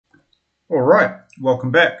All right, welcome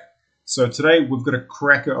back. So today we've got a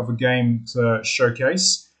cracker of a game to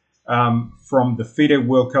showcase from the FIDE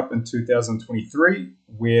World Cup in 2023,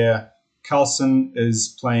 where Carlsen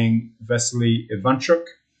is playing Vasyl Ivanchuk.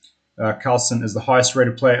 Carlsen is the highest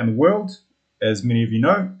rated player in the world, as many of you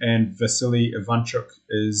know, and Vasyl Ivanchuk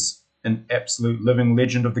is an absolute living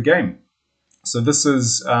legend of the game. So this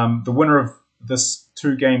is the winner of this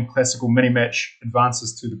two-game classical mini-match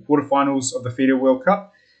advances to the quarterfinals of the FIDE World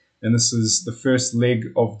Cup. And this is the first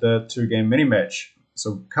leg of the two-game mini-match.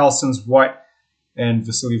 So Carlsen's white and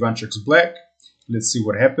Vasyl Ivanchuk's black. Let's see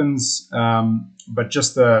what happens. But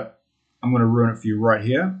just I'm going to ruin it for you right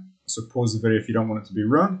here. So pause the video if you don't want it to be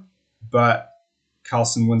ruined. But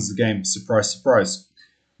Carlsen wins the game. Surprise, surprise.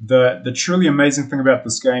 The truly amazing thing about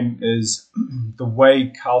this game is the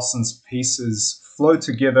way Carlsen's pieces flow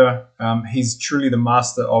together. He's truly the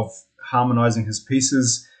master of harmonizing his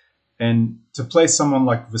pieces. And to play someone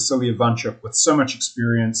like Vasyl Ivanchuk with so much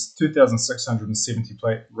experience, 2,670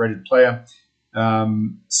 rated player,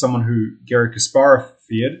 someone who Garry Kasparov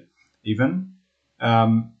feared even,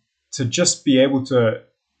 to just be able to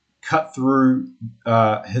cut through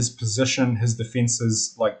his position, his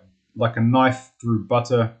defenses like a knife through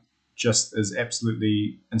butter, just is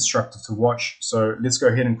absolutely instructive to watch. So let's go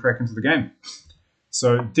ahead and crack into the game.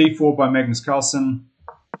 So d4 by Magnus Carlsen,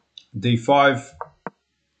 d5,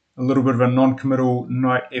 a little bit of a non-committal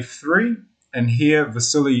knight f3, and here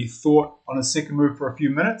Vasyl thought on his second move for a few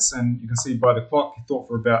minutes, and you can see by the clock he thought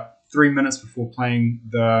for about 3 minutes before playing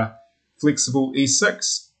the flexible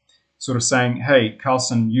e6, sort of saying, hey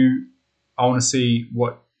Carlsen, I want to see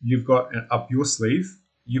what you've got up your sleeve.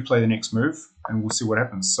 You play the next move and we'll see what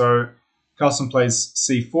happens. So Carlsen plays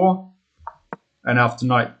c4, and after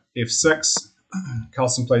knight f6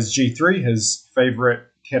 Carlsen plays g3, his favorite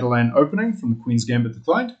Catalan opening from the Queen's Gambit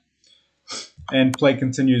declined. And play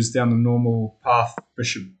continues down the normal path,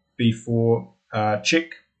 bishop b4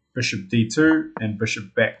 check, bishop d2, and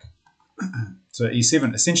bishop back to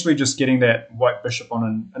e7. Essentially just getting that white bishop on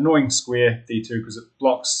an annoying square, d2, because it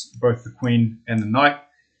blocks both the queen and the knight.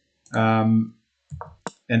 And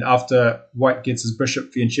after white gets his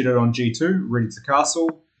bishop fianchetted on g2, ready to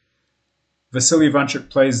castle, Vasyl Ivanchuk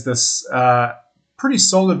plays this pretty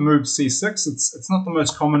solid move c6. It's not the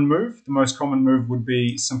most common move. The most common move would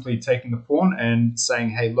be simply taking the pawn and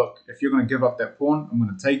saying, hey, look, if you're going to give up that pawn, I'm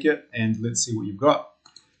going to take it, and let's see what you've got.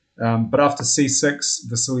 But after c6,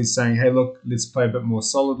 Vasyl saying, hey, look, let's play a bit more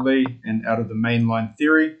solidly and out of the mainline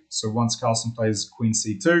theory. So once Carlsen plays queen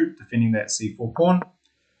c2, defending that c4 pawn,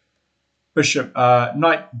 bishop,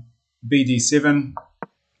 knight bd7,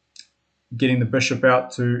 getting the bishop out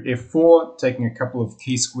to f4, taking a couple of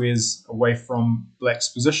key squares away from black's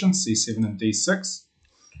position, c7 and d6.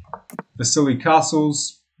 Vasyl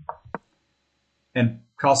castles, and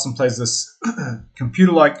Carlsen plays this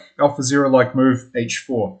computer-like, AlphaZero-like move,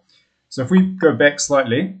 h4. So if we go back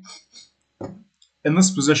slightly, in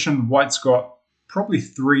this position, white's got probably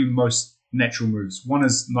three most natural moves. One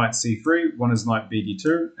is knight c3, one is knight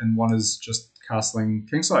bd2, and one is just castling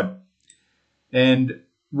kingside. And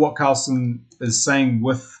what Carlsen is saying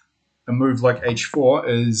with a move like h4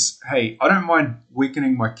 is, hey, I don't mind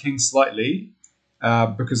weakening my king slightly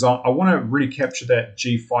because I want to really capture that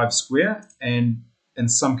g5 square and in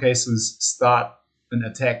some cases start an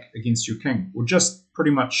attack against your king. Or just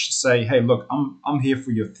pretty much say, hey, look, I'm here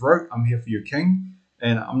for your throat, I'm here for your king,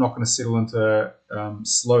 and I'm not going to settle into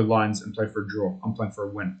slow lines and play for a draw. I'm playing for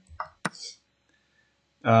a win.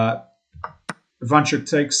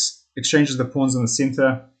 Ivanchuk exchanges the pawns in the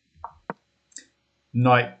center.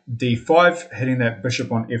 Knight d5, hitting that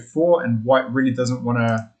bishop on f4, and white really doesn't want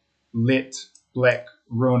to let black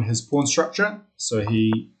ruin his pawn structure, so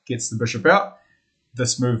he gets the bishop out.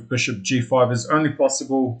 This move, bishop g5, is only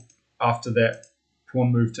possible after that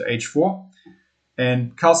pawn move to h4.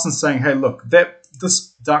 And Carlsen's saying, hey, look,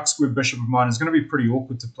 this dark square bishop of mine is going to be pretty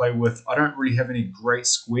awkward to play with. I don't really have any great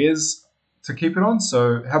squares to keep it on,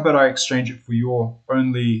 so how about I exchange it for your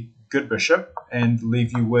only good bishop and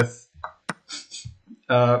leave you with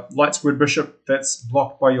light squared bishop that's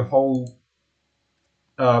blocked by your whole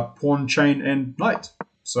pawn chain and knight.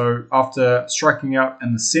 So after striking out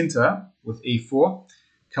in the center with e4,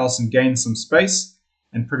 Carlsen gains some space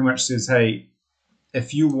and pretty much says, hey,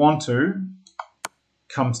 if you want to,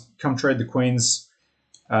 come trade the queens,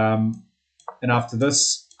 and after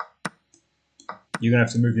this, you're going to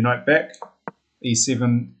have to move your knight back.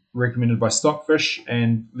 e7 recommended by Stockfish,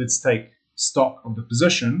 and let's take stock of the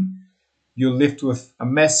position. You're left with a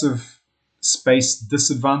massive space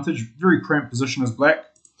disadvantage, very cramped position as black.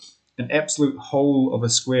 an absolute hole of a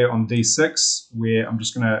square on d6, where I'm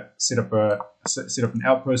just going to set up an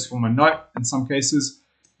outpost for my knight in some cases.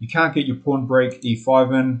 You can't get your pawn break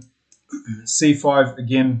e5 in. c5,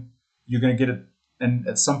 again, you're going to get it in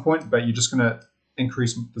at some point, but you're just going to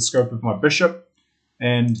increase the scope of my bishop.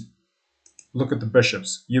 And look at the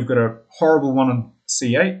bishops. You've got a horrible one on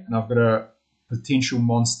c8, and I've got a potential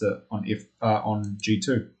monster on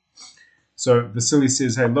g2. So Vasyl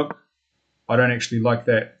says, hey, look, I don't actually like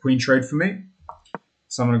that queen trade for me,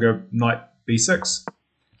 so I'm going to go knight b6.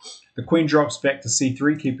 The queen drops back to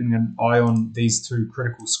c3, keeping an eye on these two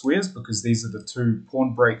critical squares, because these are the two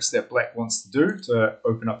pawn breaks that black wants to do to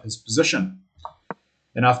open up his position.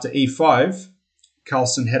 And after e5,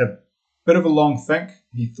 Carlsen had a bit of a long think.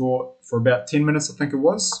 He thought for about 10 minutes, I think it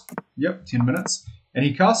was. Yep, 10 minutes. And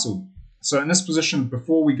he castled. So in this position,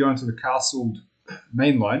 before we go into the castled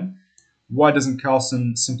main line, why doesn't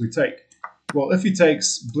Carlsen simply take? Well, if he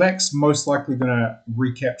takes, black's most likely going to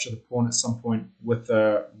recapture the pawn at some point with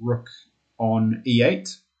a rook on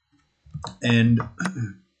e8. And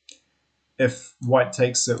if white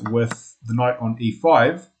takes it with the knight on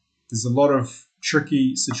e5, there's a lot of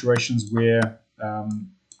tricky situations where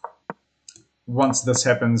once this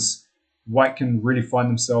happens, white can really find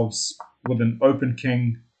themselves with an open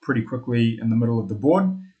king pretty quickly in the middle of the board,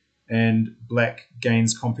 and black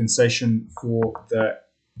gains compensation for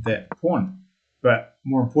that pawn. But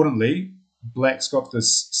more importantly, black's got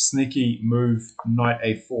this sneaky move, knight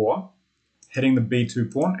a4, hitting the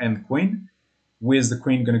b2 pawn and the queen. Where's the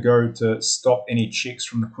queen going to go to stop any checks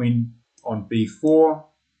from the queen on b4?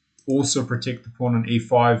 Also protect the pawn on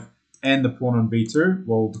e5 and the pawn on b2.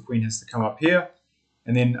 Well, the queen has to come up here.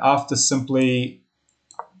 And then after simply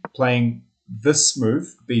playing this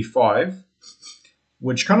move, b5,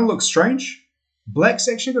 which kind of looks strange, black's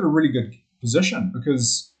actually got a really good position,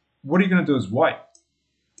 because what are you going to do as white?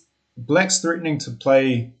 Black's threatening to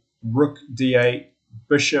play rook d8,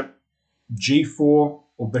 bishop g4,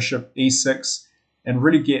 or bishop e6, and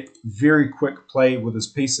really get very quick play with his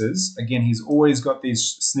pieces. Again, he's always got these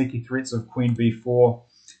sneaky threats of queen b4.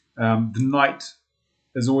 The knight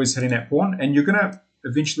is always hitting that pawn, and you're going to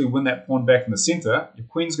eventually win that pawn back in the center. Your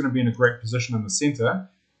queen's going to be in a great position in the center,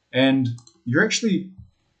 and you're actually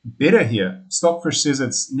better here. Stockfish says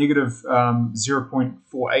it's negative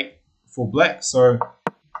 0.48 for black. So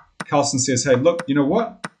Carlsen says, hey, look, you know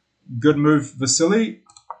what? Good move, Vasyl.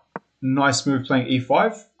 Nice move playing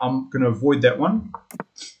e5. I'm going to avoid that one,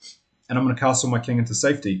 and I'm going to castle my king into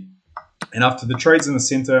safety. And after the trades in the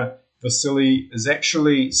center, Vasyl is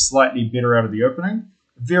actually slightly better out of the opening.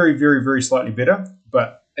 Very, very, very slightly better.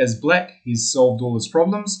 But as black, he's solved all his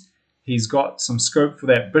problems. He's got some scope for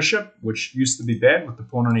that bishop, which used to be bad with the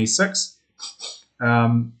pawn on e6.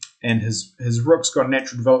 And his rook's got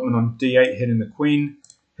natural development on d8, hitting the queen.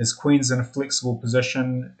 His queen's in a flexible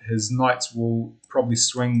position. His knights will probably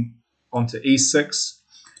swing onto e6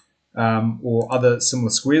 or other similar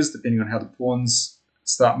squares, depending on how the pawns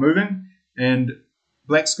start moving. And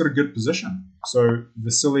black's got a good position. So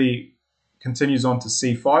Vasyl continues on to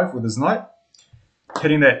c5 with his knight,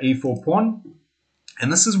 hitting that e4 pawn.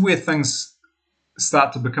 And this is where things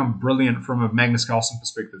start to become brilliant from a Magnus Carlsen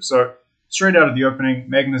perspective. So straight out of the opening,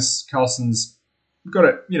 Magnus Carlsen's got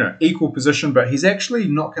a equal position, but he's actually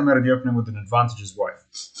not come out of the opening with an advantage as white.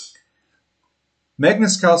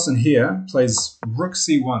 Magnus Carlsen here plays rook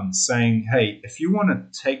c1, saying, hey, if you want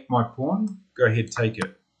to take my pawn, go ahead, take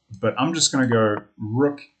it. But I'm just going to go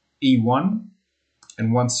rook e1,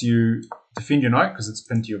 and once you defend your knight, because it's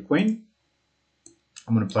pinned to your queen,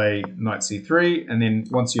 I'm going to play knight c3, and then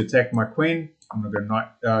once you attack my queen, I'm going to go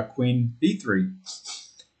knight queen b3.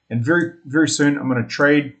 And very, very soon, I'm going to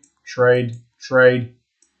trade,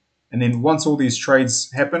 and then once all these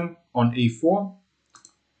trades happen on e4,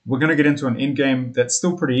 we're going to get into an endgame that's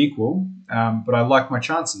still pretty equal, but I like my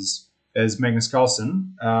chances as Magnus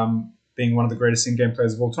Carlsen, being one of the greatest endgame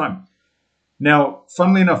players of all time. Now,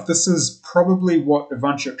 funnily enough, this is probably what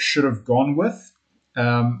Ivanchuk should have gone with.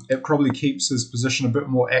 It probably keeps his position a bit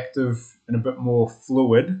more active and a bit more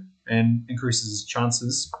fluid and increases his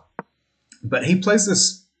chances. But he plays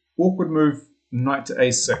this awkward move, knight to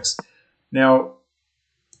a6. Now,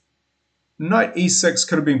 knight e6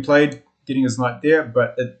 could have been played, getting his knight there,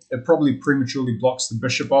 but it probably prematurely blocks the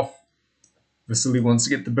bishop off. Vasyl wants to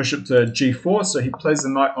get the bishop to g4, so he plays the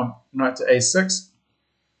knight to a6.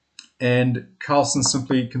 And Carlsen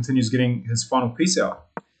simply continues getting his final piece out.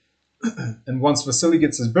 And once Vasyl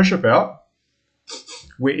gets his bishop out,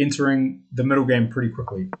 we're entering the middle game pretty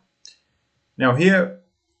quickly. Now here,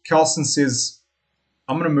 Carlsen says,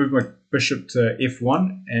 I'm going to move my bishop to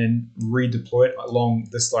f1 and redeploy it along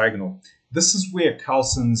this diagonal. this is where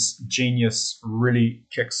Carlsen's genius really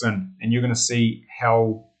kicks in, and you're going to see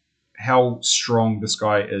how strong this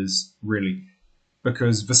guy is, really.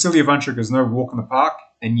 Because Vasyl Ivanchuk is no walk in the park,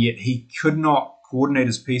 and yet he could not coordinate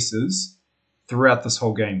his pieces throughout this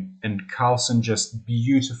whole game. And Carlsen just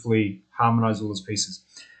beautifully harmonized all his pieces.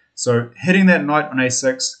 So hitting that knight on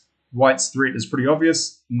a6, white's threat is pretty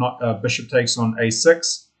obvious. Bishop takes on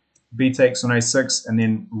a6, b takes on a6, and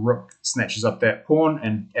then rook snatches up that pawn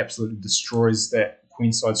and absolutely destroys that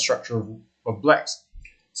queenside structure of black's.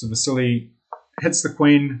 So Vasyl hits the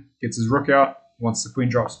queen, gets his rook out. Once the queen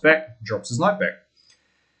drops back, drops his knight back.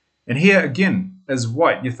 And here, again, as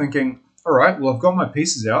white, you're thinking, all right, well, I've got my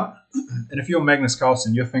pieces out. And if you're Magnus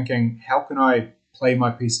Carlsen, you're thinking, how can I play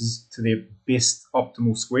my pieces to their best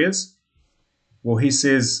optimal squares? Well, he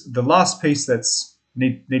says the last piece that's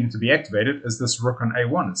needing to be activated is this rook on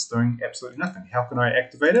a1. It's doing absolutely nothing. How can I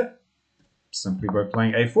activate it? Simply by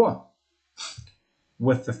playing a4.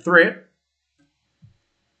 With the threat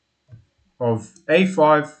of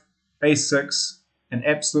a5, a6, and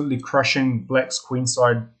absolutely crushing black's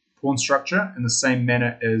queenside pawn structure in the same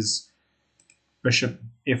manner as bishop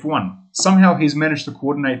f1. Somehow he's managed to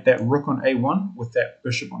coordinate that rook on a1 with that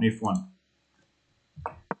bishop on f1.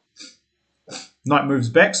 Knight moves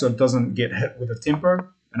back so it doesn't get hit with a tempo.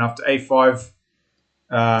 And after a5,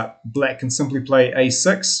 black can simply play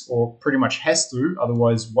a6, or pretty much has to.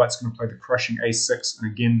 Otherwise, white's going to play the crushing a6.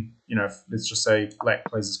 And again, you know, let's just say black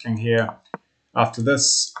plays his king here. After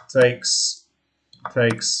this, takes.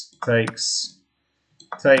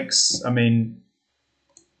 I mean,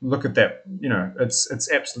 look at that. You know,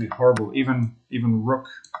 it's absolutely horrible. Even rook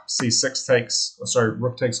c6 takes. Sorry,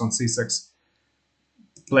 rook takes on c6.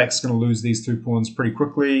 Black's going to lose these two pawns pretty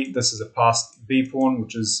quickly. This is a passed b pawn,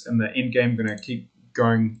 which is in the endgame going to keep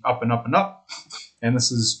going up and up and up. And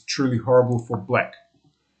this is truly horrible for black.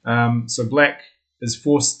 So black is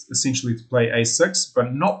forced essentially to play a6,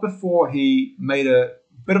 but not before he made a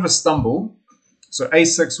bit of a stumble. So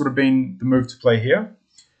a6 would have been the move to play here.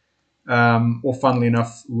 Or funnily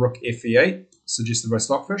enough, rook fe8, suggested by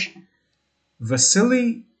Stockfish.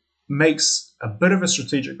 Vasyl makes a bit of a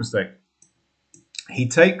strategic mistake. He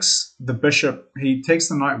takes the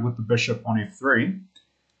knight with the bishop on f3.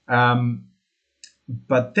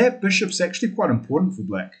 But that bishop's actually quite important for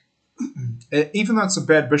black. Even though it's a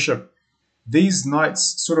bad bishop, these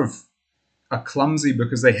knights sort of are clumsy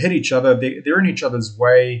because they hit each other. They're in each other's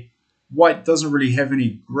way. White doesn't really have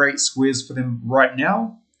any great squares for them right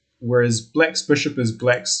now, whereas black's bishop is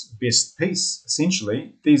black's best piece,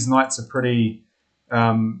 essentially. These knights are pretty...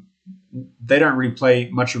 they don't really play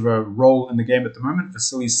much of a role in the game at the moment.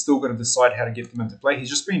 Vasyli's still got to decide how to get them into play. He's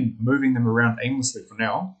just been moving them around aimlessly for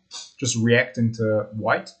now, just reacting to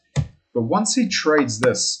white. But once he trades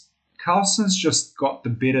this, Carlsen's just got the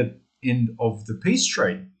better end of the piece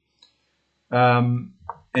trade. And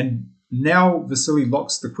now Vasyl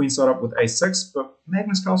locks the queenside up with a6, but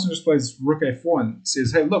Magnus Carlsen just plays rook a4 and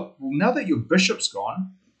says, hey, look, well, now that your bishop's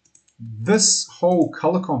gone, this whole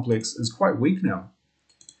color complex is quite weak now.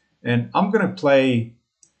 And I'm going to play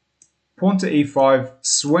pawn to e5,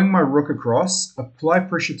 swing my rook across, apply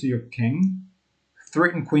pressure to your king,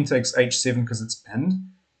 threaten queen takes h7 because it's pinned,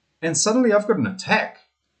 and suddenly I've got an attack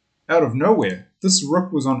out of nowhere. This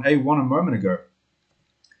rook was on a1 a moment ago.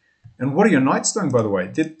 And what are your knights doing, by the way?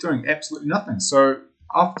 They're doing absolutely nothing. So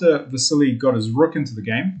after Vasyl got his rook into the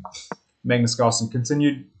game, Magnus Carlsen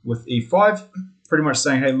continued with e5, pretty much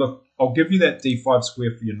saying, hey, look, I'll give you that d5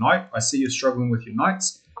 square for your knight. I see you're struggling with your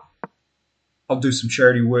knights. I'll do some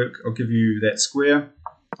charity work. I'll give you that square.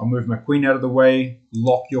 I'll move my queen out of the way,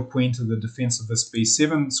 lock your queen to the defense of this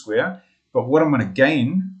b7 square. But what I'm going to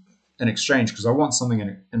gain in exchange, because I want something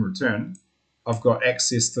in return, I've got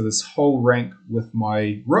access to this whole rank with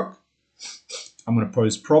my rook. I'm going to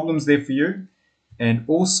pose problems there for you. And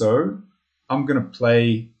also, I'm going to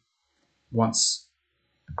play, once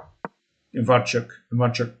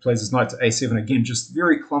Ivanchuk plays his knight to a7, again, just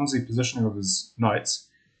very clumsy positioning of his knights.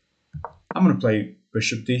 I'm going to play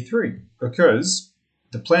bishop d3 because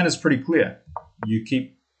the plan is pretty clear. You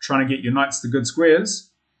keep trying to get your knights to good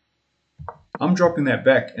squares. I'm dropping that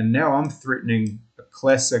back, and now I'm threatening a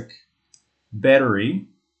classic battery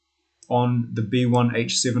on the b1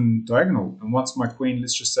 h7 diagonal. And once my queen,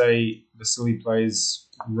 let's just say Vasyl plays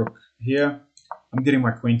rook here, I'm getting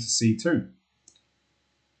my queen to c2.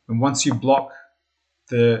 And once you block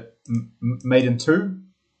the mate in 2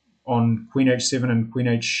 on queen h7 and queen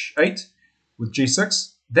h8 with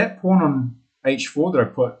g6, that pawn on h4 that I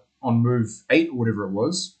put on move 8 or whatever it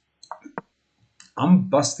was, I'm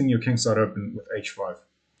busting your kingside open with h5.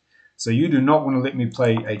 So you do not want to let me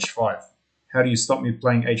play h5. How do you stop me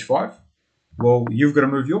playing h5? Well, you've got to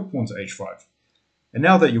move your pawn to h5. And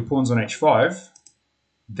now that your pawn's on h5,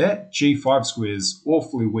 that g5 square is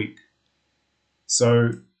awfully weak.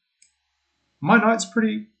 So my knight's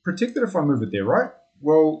pretty protected if I move it there, right?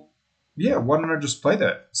 Well, yeah, why don't I just play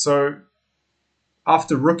that? So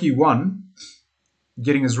after rook e1,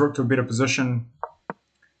 getting his rook to a better position,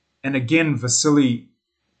 and again, Vasyl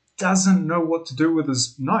doesn't know what to do with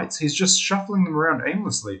his knights. He's just shuffling them around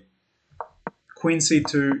aimlessly. Queen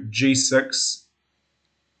c2, g6,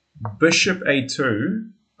 bishop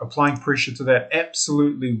a2, applying pressure to that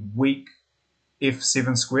absolutely weak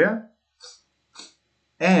f7 square,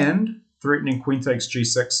 and threatening queen takes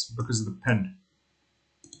g6 because of the pin,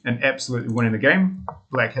 and absolutely winning the game.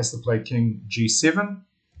 Black has to play king g7,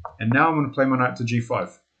 and now I'm going to play my knight to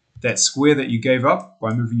g5. That square that you gave up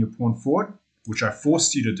by moving your pawn forward, which I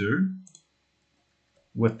forced you to do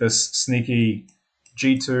with this sneaky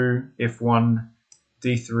g2, f1,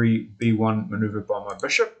 d3, b1 maneuver by my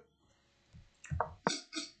bishop.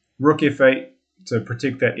 Rook f8 to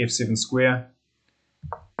protect that f7 square.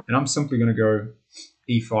 And I'm simply going to go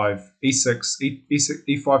e5, e6,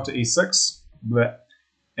 e5 to e6,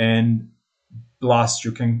 and blast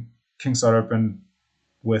your kingside open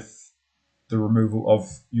with the removal of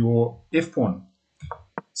your f-pawn.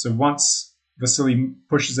 So once Vasyl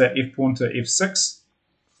pushes that f-pawn to f6,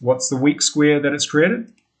 what's the weak square that it's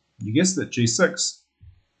created? You guessed it, g6.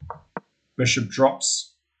 Bishop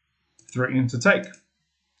drops, threatening to take.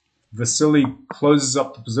 Vasyl closes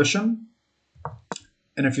up the position.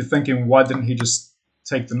 And if you're thinking, why didn't he just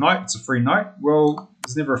take the knight? It's a free knight. Well,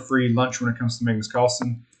 there's never a free lunch when it comes to Magnus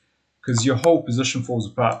Carlsen, because your whole position falls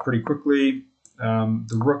apart pretty quickly.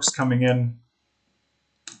 The rook's coming in.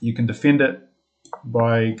 You can defend it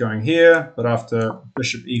by going here, but after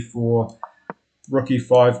bishop e4, rook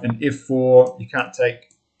e5, and f4, you can't take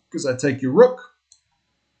because I take your rook.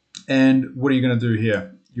 And what are you going to do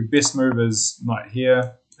here? Your best move is knight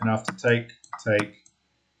here, and after take,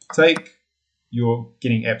 you're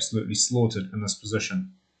getting absolutely slaughtered in this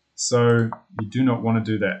position. So you do not want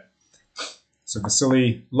to do that. So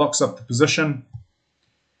Vasyl locks up the position.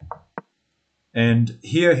 And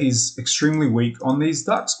here he's extremely weak on these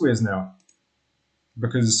dark squares now,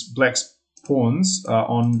 because black's pawns are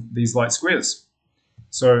on these light squares.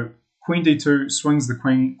 So queen d2 swings the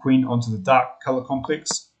queen onto the dark color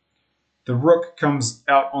complex. The rook comes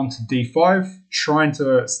out onto d5, trying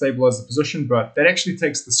to stabilize the position, but that actually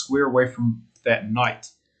takes the square away from that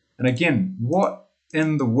knight. And again, what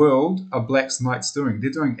in the world are black's knights doing?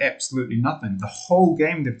 They're doing absolutely nothing. The whole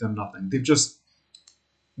game they've done nothing. They've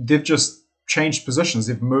just changed positions.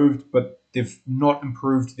 They've moved, but they've not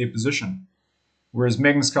improved their position. Whereas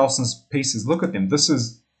Magnus Carlsen's pieces, look at them. This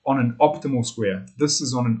is on an optimal square. This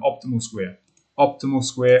is on an optimal square. Optimal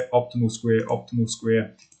square, optimal square, optimal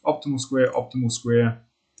square, optimal square, optimal square,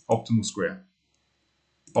 optimal square,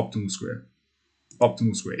 optimal square,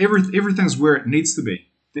 optimal square. Everything's where it needs to be.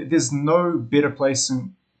 There's no better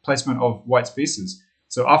placement of white's pieces.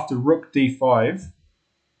 So after rook d5,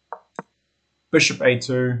 bishop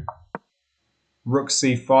a2, rook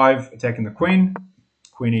c5, attacking the queen,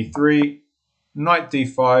 queen e3, knight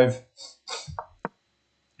d5,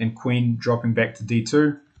 and queen dropping back to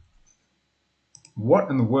d2. What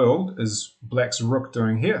in the world is black's rook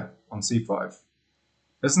doing here on c5?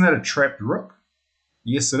 Isn't that a trapped rook?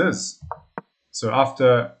 Yes, it is. So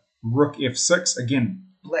after rook f6, again,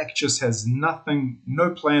 black just has nothing, no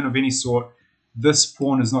plan of any sort. This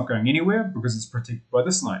pawn is not going anywhere because it's protected by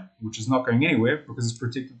this knight, which is not going anywhere because it's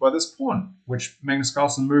protected by this pawn, which Magnus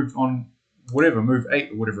Carlsen moved on whatever, move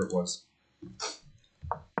 8 or whatever it was.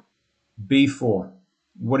 b4.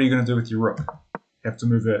 What are you going to do with your rook? Have to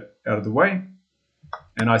move it out of the way.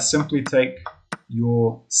 And I simply take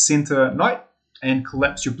your center knight and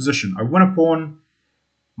collapse your position. I win a pawn.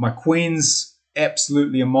 My queen's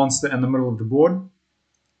absolutely a monster in the middle of the board.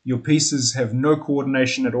 Your pieces have no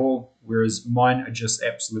coordination at all, whereas mine are just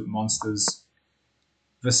absolute monsters.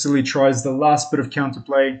 Vasyl tries the last bit of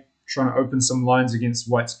counterplay, trying to open some lines against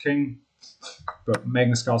white's king, but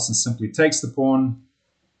Magnus Carlsen simply takes the pawn.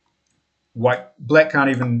 Black can't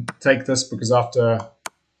even take this because after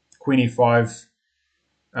queen e5,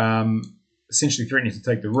 essentially threatening to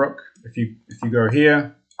take the rook. If you go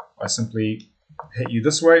here, I simply hit you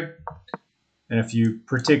this way, and if you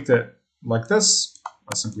protect it like this,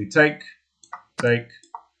 I simply take,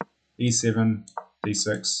 e7,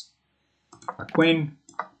 d6, a queen.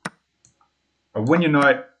 I win your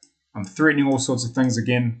knight. I'm threatening all sorts of things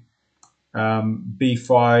again.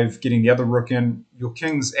 b5, getting the other rook in. Your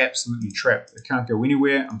king's absolutely trapped. It can't go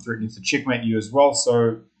anywhere. I'm threatening to checkmate you as well,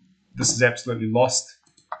 so this is absolutely lost.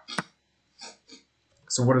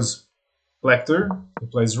 So what does black 2, he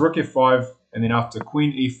plays rook f5, and then after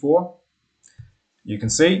queen e4, you can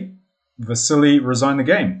see Vasyl resigned the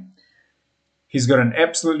game. He's got an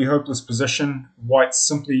absolutely hopeless position. White's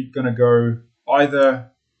simply going to go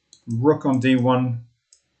either rook on d1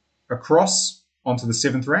 across onto the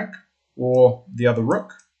 7th rank, or the other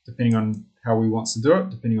rook, depending on how he wants to do it,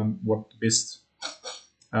 depending on what the best,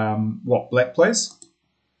 what black plays.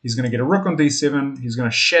 He's going to get a rook on d7. He's going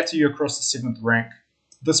to shatter you across the 7th rank.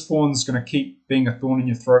 This pawn's going to keep being a thorn in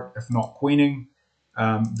your throat, if not queening.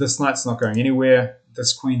 This knight's not going anywhere.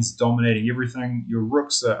 This queen's dominating everything. Your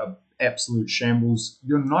rooks are absolute shambles.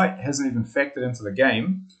 Your knight hasn't even factored into the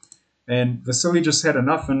game. And Vasyl just had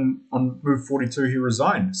enough, and on move 42 he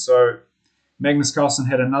resigned. So Magnus Carlsen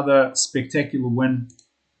had another spectacular win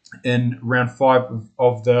in round 5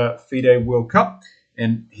 of the FIDE World Cup.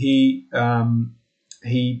 And he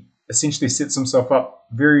essentially sets himself up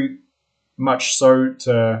very much so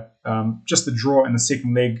to just the draw in the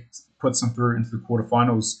second leg puts him through into the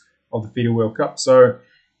quarterfinals of the FIDE World Cup. So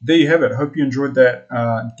there you have it. Hope you enjoyed that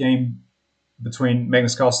game between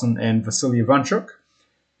Magnus Carlsen and Vasyl Ivanchuk,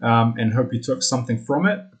 and hope you took something from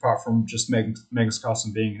it, apart from just Magnus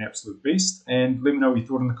Carlsen being an absolute beast. And let me know what you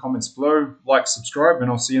thought in the comments below. Like, subscribe, and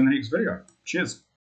I'll see you in the next video. Cheers.